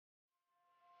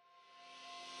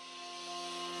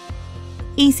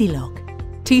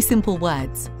EasyLog. Two simple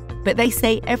words, but they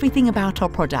say everything about our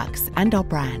products and our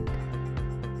brand.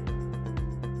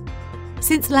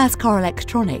 Since Lascar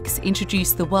Electronics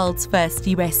introduced the world's first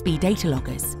USB data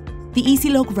loggers, the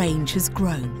EasyLog range has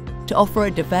grown to offer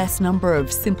a diverse number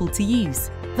of simple-to-use,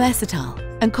 versatile,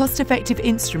 and cost-effective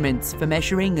instruments for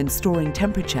measuring and storing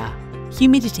temperature,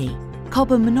 humidity,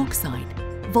 carbon monoxide,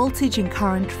 voltage and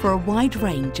current for a wide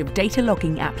range of data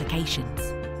logging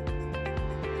applications.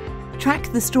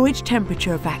 Track the storage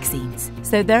temperature of vaccines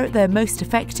so they're at their most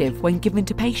effective when given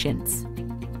to patients.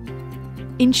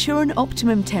 Ensure an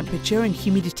optimum temperature and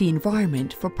humidity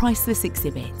environment for priceless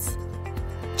exhibits.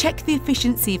 Check the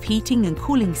efficiency of heating and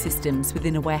cooling systems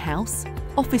within a warehouse,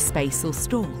 office space or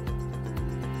store.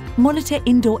 Monitor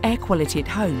indoor air quality at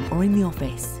home or in the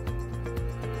office.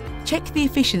 Check the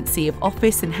efficiency of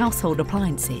office and household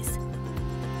appliances.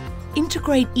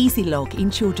 Integrate EasyLog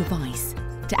into your device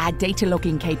to add data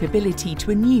logging capability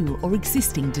to a new or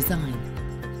existing design.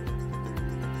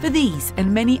 For these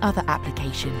and many other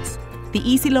applications, the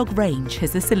EasyLog range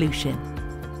has a solution.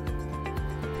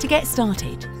 To get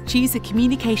started, choose a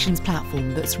communications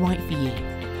platform that's right for you.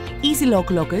 EasyLog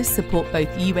loggers support both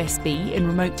USB and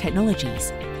remote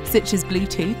technologies, such as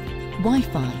Bluetooth,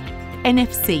 Wi-Fi,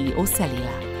 NFC or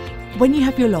cellular. When you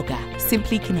have your logger,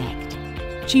 simply connect.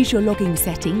 Choose your logging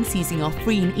settings using our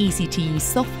free and easy-to-use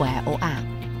software or app.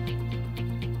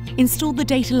 Install the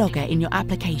data logger in your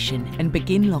application and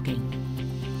begin logging.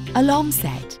 Alarm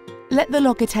set. Let the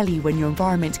logger tell you when your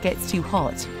environment gets too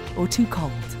hot or too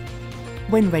cold.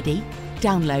 When ready,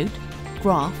 download,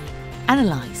 graph,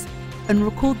 analyze, and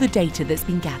record the data that's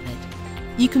been gathered.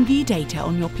 You can view data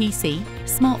on your PC,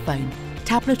 smartphone,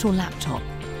 tablet or laptop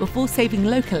before saving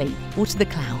locally or to the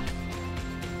cloud.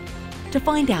 To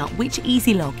find out which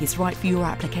EasyLog is right for your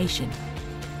application,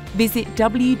 visit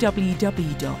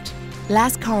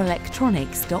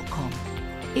www.lascarelectronics.com.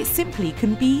 It simply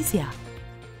couldn't be easier.